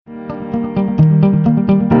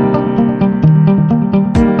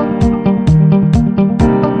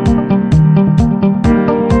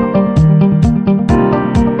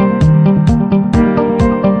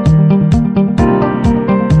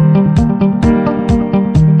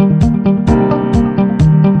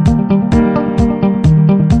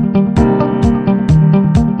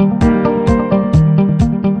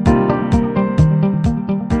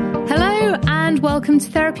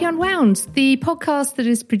podcast that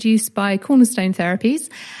is produced by Cornerstone Therapies,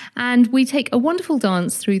 and we take a wonderful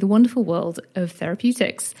dance through the wonderful world of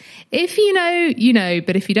therapeutics. If you know, you know,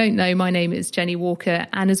 but if you don't know, my name is Jenny Walker,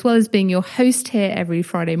 and as well as being your host here every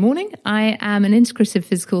Friday morning, I am an integrative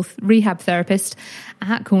physical rehab therapist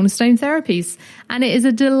at Cornerstone Therapies, and it is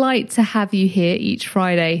a delight to have you here each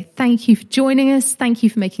Friday. Thank you for joining us. Thank you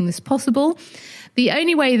for making this possible. The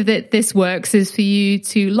only way that this works is for you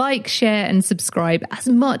to like, share and subscribe as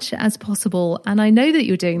much as possible. And I know that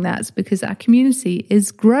you're doing that because our community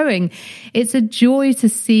is growing. It's a joy to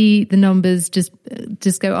see the numbers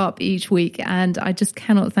just go up each week. And I just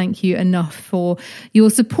cannot thank you enough for your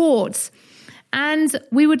support. And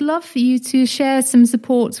we would love for you to share some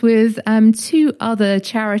support with two other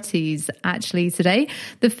charities actually today.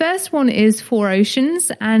 The first one is Four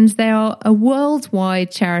Oceans, and they are a worldwide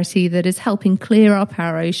charity that is helping clear up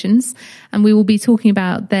our oceans. And we will be talking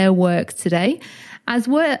about their work today, as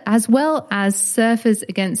well as Surfers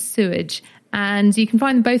Against Sewage. And you can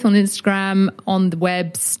find them both on Instagram, on the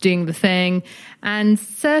webs, doing the thing. And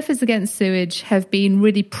Surfers Against Sewage have been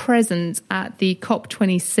really present at the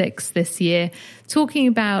COP26 this year, talking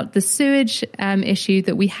about the sewage issue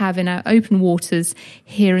that we have in our open waters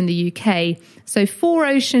here in the UK. So Four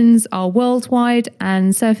Oceans are worldwide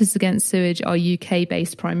and Surfers Against Sewage are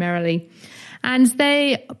UK-based primarily. And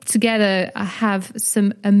they together have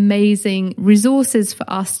some amazing resources for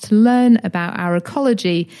us to learn about our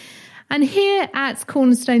ecology. And here at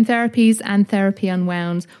Cornerstone Therapies and Therapy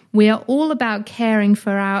Unwound, we are all about caring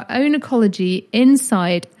for our own ecology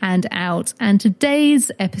inside and out. And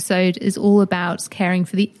today's episode is all about caring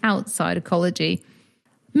for the outside ecology.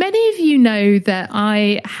 Many of you know that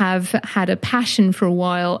I have had a passion for a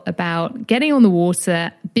while about getting on the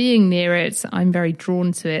water, being near it. I'm very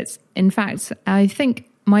drawn to it. In fact, I think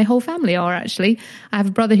my whole family are actually. I have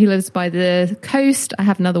a brother who lives by the coast. I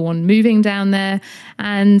have another one moving down there.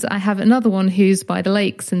 And I have another one who's by the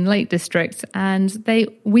lakes in the Lake District. And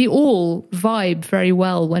we all vibe very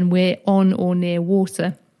well when we're on or near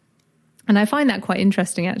water. And I find that quite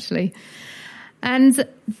interesting, actually. And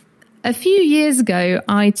a few years ago,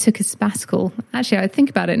 I took a sabbatical. Actually, I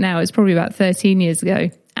think about it now, it's probably about 13 years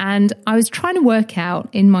ago. And I was trying to work out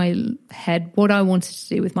in my head what I wanted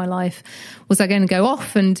to do with my life. Was I going to go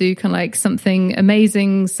off and do kind of like something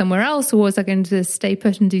amazing somewhere else, or was I going to stay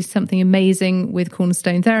put and do something amazing with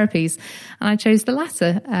Cornerstone Therapies? And I chose the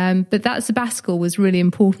latter. But that sabbatical was really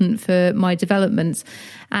important for my development.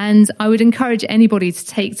 And I would encourage anybody to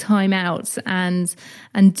take time out and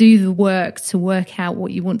do the work to work out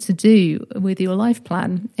what you want to do with your life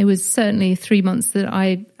plan. It was certainly 3 months that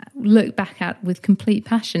I look back at with complete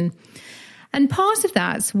passion. And part of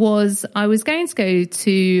that was I was going to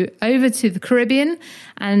go over to the Caribbean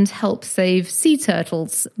and help save sea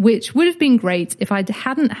turtles, which would have been great if I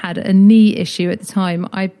hadn't had a knee issue at the time.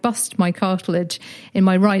 I bust my cartilage in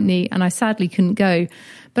my right knee and I sadly couldn't go.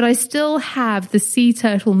 But I still have the sea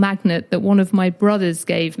turtle magnet that one of my brothers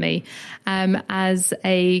gave me as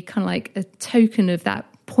a kind of like a token of that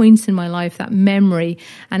point in my life, that memory,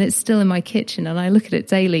 and it's still in my kitchen and I look at it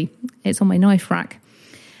daily. It's on my knife rack.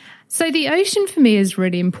 So the ocean for me is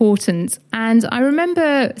really important. And I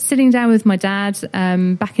remember sitting down with my dad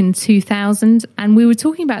back in 2000, and we were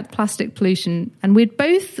talking about plastic pollution, and we'd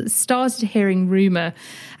both started hearing rumour,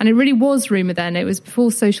 and it really was rumour then, it was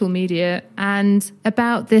before social media, and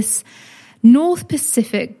about this North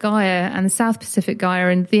Pacific Gyre and the South Pacific Gyre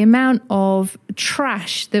and the amount of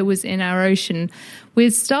trash that was in our ocean. We'd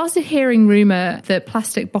started hearing rumour that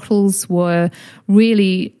plastic bottles were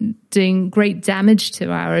really doing great damage to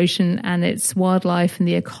our ocean and its wildlife and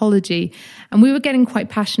the ecology. And we were getting quite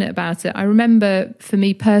passionate about it. I remember for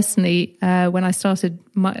me personally, when I started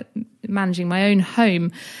managing my own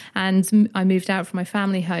home and I moved out from my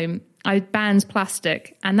family home, I banned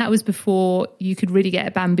plastic, and that was before you could really get a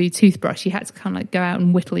bamboo toothbrush. You had to kind of like go out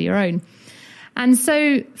and whittle your own. And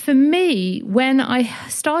so for me, when I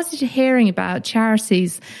started hearing about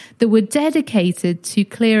charities that were dedicated to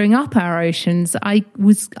clearing up our oceans, I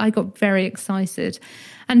got very excited.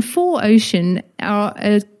 And Four Ocean are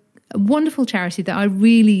a wonderful charity that I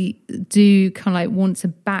really do kind of like want to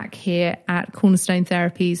back here at Cornerstone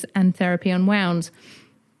Therapies and Therapy Unwound.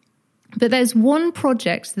 But there's one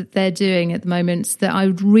project that they're doing at the moment that I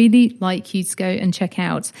would really like you to go and check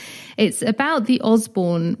out. It's about the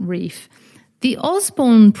Osborne Reef. The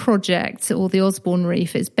Osborne Project, or the Osborne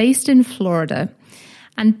Reef, is based in Florida.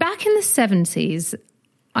 And back in the 70s,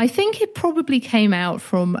 I think it probably came out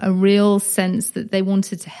from a real sense that they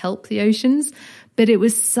wanted to help the oceans, but it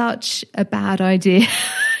was such a bad idea.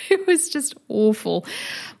 It was just awful.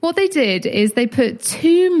 What they did is they put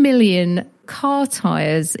 2 million car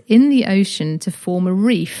tyres in the ocean to form a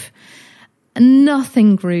reef. And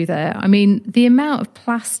nothing grew there. I mean, the amount of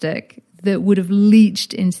plastic that would have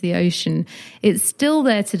leached into the ocean, it's still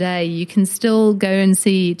there today. You can still go and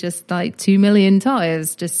see just like 2 million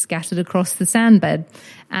tyres just scattered across the sandbed.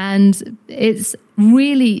 And it's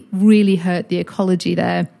really, really hurt the ecology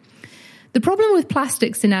there. The problem with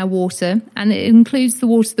plastics in our water, and it includes the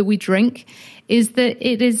water that we drink, is that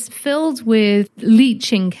it is filled with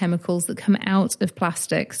leaching chemicals that come out of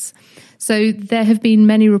plastics. So there have been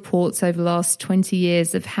many reports over the last 20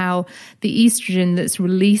 years of how the estrogen that's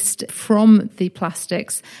released from the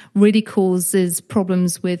plastics really causes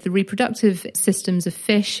problems with the reproductive systems of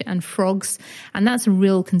fish and frogs. And that's a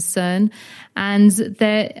real concern. And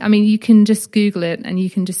you can just Google it and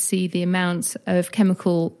you can just see the amount of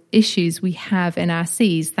chemical issues we have in our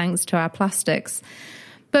seas thanks to our plastics.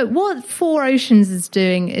 But what Four Oceans is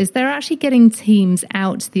doing is they're actually getting teams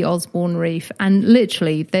out to the Osborne Reef, and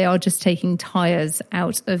literally they are just taking tyres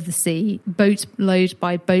out of the sea, boatload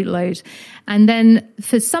by boatload. And then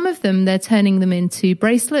for some of them, they're turning them into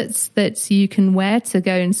bracelets that you can wear to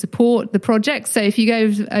go and support the project. So if you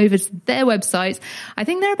go over to their website, I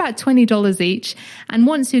think they're about $20 each. And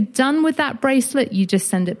once you're done with that bracelet, you just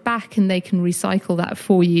send it back and they can recycle that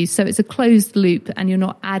for you. So it's a closed loop and you're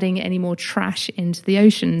not adding any more trash into the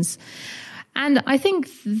oceans. And I think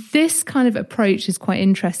this kind of approach is quite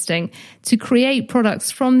interesting, to create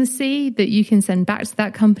products from the sea that you can send back to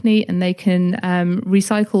that company and they can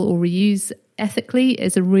recycle or reuse ethically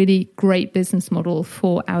is a really great business model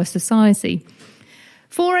for our society.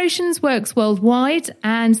 Four Oceans works worldwide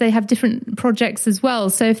and they have different projects as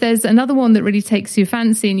well. So if there's another one that really takes your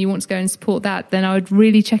fancy and you want to go and support that, then I would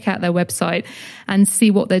really check out their website and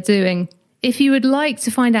see what they're doing. If you would like to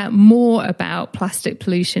find out more about plastic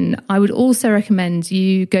pollution, I would also recommend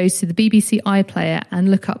you go to the BBC iPlayer and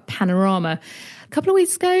look up Panorama. A couple of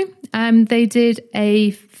weeks ago, they did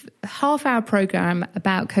a half-hour program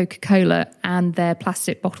about Coca-Cola and their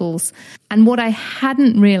plastic bottles. And what I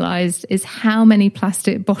hadn't realised is how many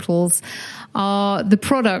plastic bottles are the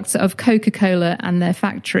product of Coca-Cola and their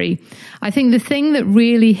factory. I think the thing that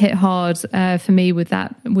really hit hard for me with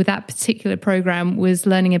that particular program was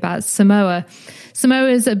learning about Samoa. Samoa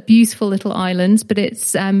is a beautiful little island, but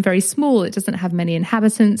it's very small. It doesn't have many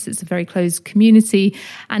inhabitants. It's a very closed community,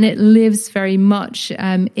 and it lives very much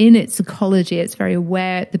in its ecology. It's very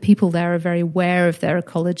aware. The people there are very aware of their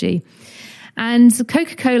ecology. And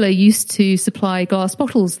Coca-Cola used to supply glass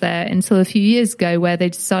bottles there until a few years ago, where they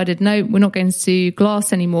decided, no, we're not going to do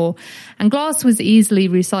glass anymore. And glass was easily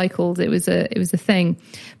recycled. It was a thing.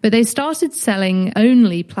 But they started selling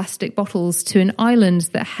only plastic bottles to an island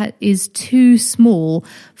that is too small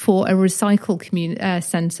for a recycle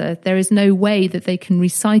centre. There is no way that they can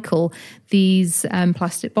recycle these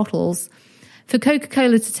plastic bottles. For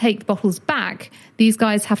Coca-Cola to take the bottles back, these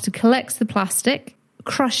guys have to collect the plastic,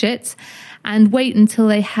 crush it, and wait until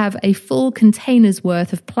they have a full container's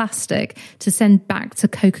worth of plastic to send back to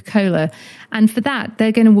Coca-Cola. And for that,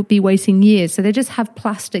 they're going to be waiting years. So they just have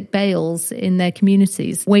plastic bales in their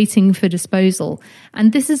communities waiting for disposal.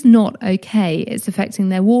 And this is not okay. It's affecting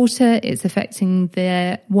their water. It's affecting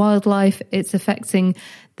their wildlife. It's affecting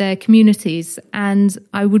their communities. And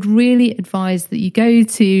I would really advise that you go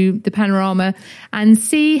to the Panorama and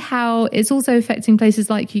see how it's also affecting places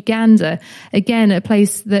like Uganda. Again, a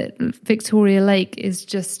place that Victoria Lake is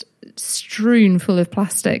just strewn full of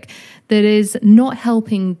plastic that is not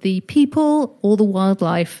helping the people or the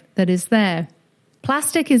wildlife that is there.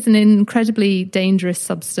 Plastic is an incredibly dangerous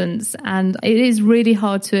substance and it is really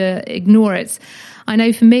hard to ignore it. I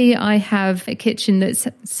know for me, I have a kitchen that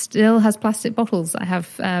still has plastic bottles. I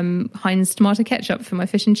have Heinz tomato ketchup for my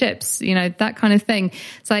fish and chips, that kind of thing.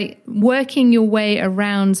 It's like working your way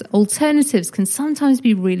around alternatives can sometimes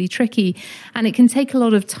be really tricky and it can take a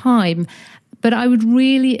lot of time. But I would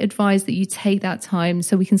really advise that you take that time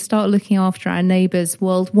so we can start looking after our neighbours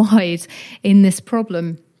worldwide in this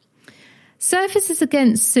problem. Surfacers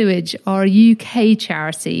Against Sewage are a UK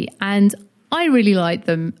charity and I really like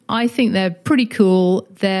them. I think they're pretty cool.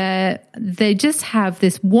 They just have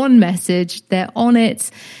this one message. They're on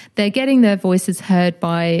it. They're getting their voices heard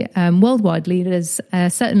by worldwide leaders.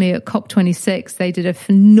 Certainly at COP26, they did a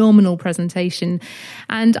phenomenal presentation.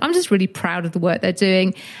 And I'm just really proud of the work they're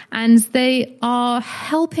doing. And they are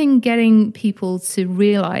helping getting people to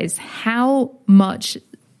realize how much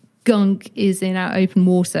gunk is in our open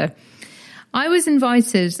water. I was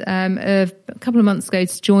invited a couple of months ago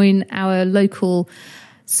to join our local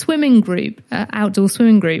swimming group, outdoor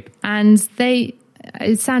swimming group, and they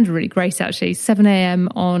it sounded really great, actually. 7 a.m.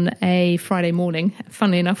 on a Friday morning,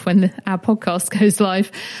 funnily enough, when our podcast goes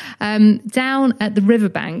live, down at the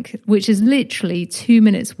riverbank, which is literally 2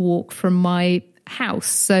 minutes walk from my house.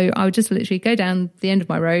 So I would just literally go down the end of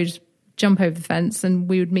my road, jump over the fence, and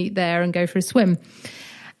we would meet there and go for a swim.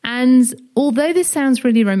 And although this sounds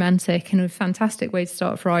really romantic and a fantastic way to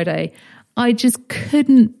start Friday, I just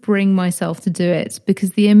couldn't bring myself to do it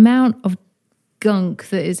because the amount of gunk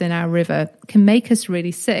that is in our river can make us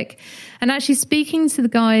really sick. And actually speaking to the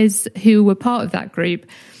guys who were part of that group,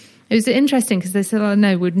 it was interesting because they said, oh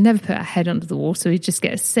no, we'd never put our head under the water, we'd just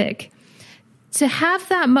get sick. To have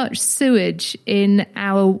that much sewage in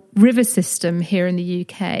our river system here in the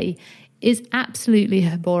UK is absolutely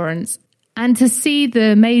abhorrent. And to see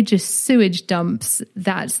the major sewage dumps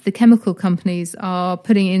that the chemical companies are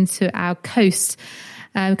putting into our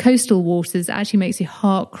coastal waters actually makes your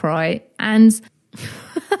heart cry. And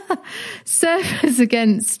Surfers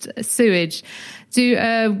Against Sewage do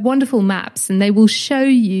wonderful maps, and they will show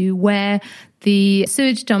you where the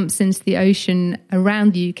sewage dumps into the ocean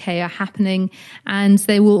around the UK are happening, and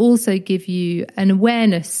they will also give you an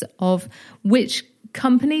awareness of which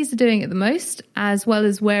companies are doing it the most, as well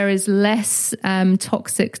as where is less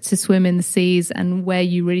toxic to swim in the seas and where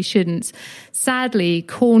you really shouldn't. Sadly,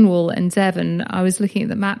 Cornwall and Devon, I was looking at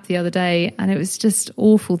the map the other day and it was just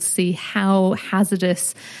awful to see how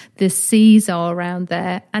hazardous the seas are around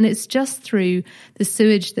there. And it's just through the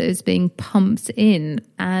sewage that is being pumped in,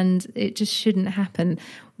 and it just shouldn't happen.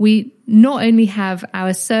 We not only have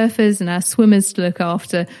our surfers and our swimmers to look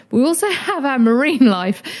after, but we also have our marine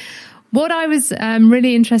life. What I was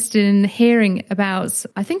really interested in hearing about,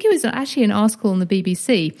 I think it was actually an article on the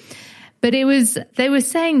BBC, but they were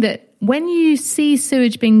saying that when you see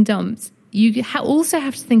sewage being dumped, you also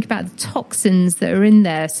have to think about the toxins that are in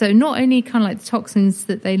there. So not only kind of like the toxins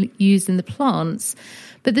that they use in the plants,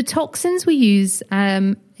 but the toxins we use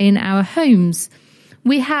in our homes.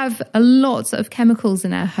 We have a lot of chemicals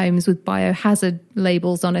in our homes with biohazard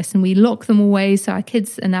labels on us, and we lock them away so our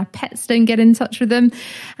kids and our pets don't get in touch with them.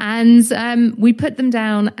 And we put them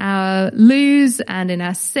down our loos and in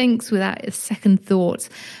our sinks without a second thought.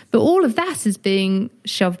 But all of that is being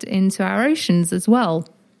shoved into our oceans as well.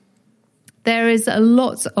 There is a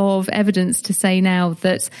lot of evidence to say now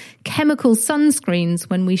that chemical sunscreens,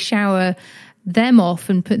 when we shower them off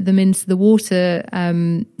and put them into the water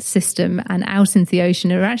system and out into the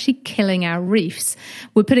ocean, are actually killing our reefs.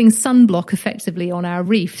 We're putting sunblock effectively on our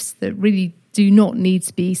reefs that really do not need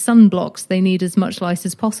to be sunblocks. They need as much light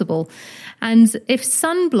as possible. And if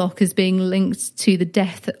sunblock is being linked to the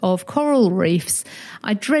death of coral reefs,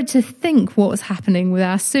 I dread to think what's happening with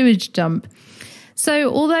our sewage dump.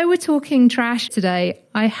 So although we're talking trash today,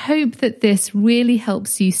 I hope that this really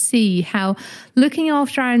helps you see how looking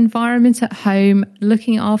after our environment at home,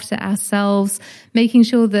 looking after ourselves, making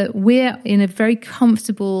sure that we're in a very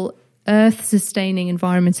comfortable earth-sustaining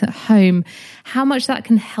environment at home, how much that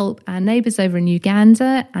can help our neighbours over in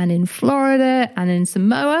Uganda and in Florida and in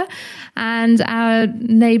Samoa, and our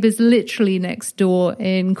neighbours literally next door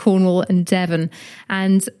in Cornwall and Devon.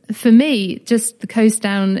 And for me, just the coast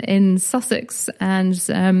down in Sussex and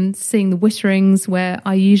seeing the Witterings where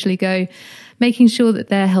I usually go, making sure that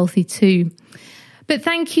they're healthy too. But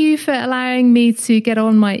thank you for allowing me to get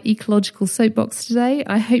on my ecological soapbox today.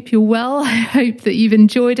 I hope you're well. I hope that you've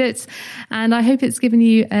enjoyed it. And I hope it's given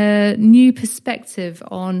you a new perspective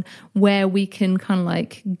on where we can kind of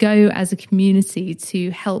like go as a community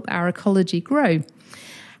to help our ecology grow.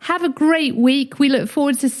 Have a great week. We look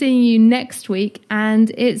forward to seeing you next week.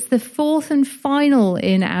 And it's the fourth and final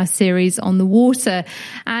in our series on the water.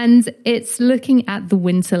 And it's looking at the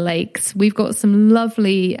winter lakes. We've got some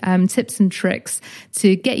lovely tips and tricks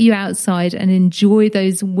to get you outside and enjoy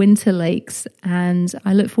those winter lakes. And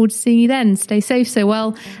I look forward to seeing you then. Stay safe, so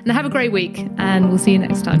well, and have a great week. And we'll see you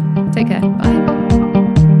next time. Take care. Bye.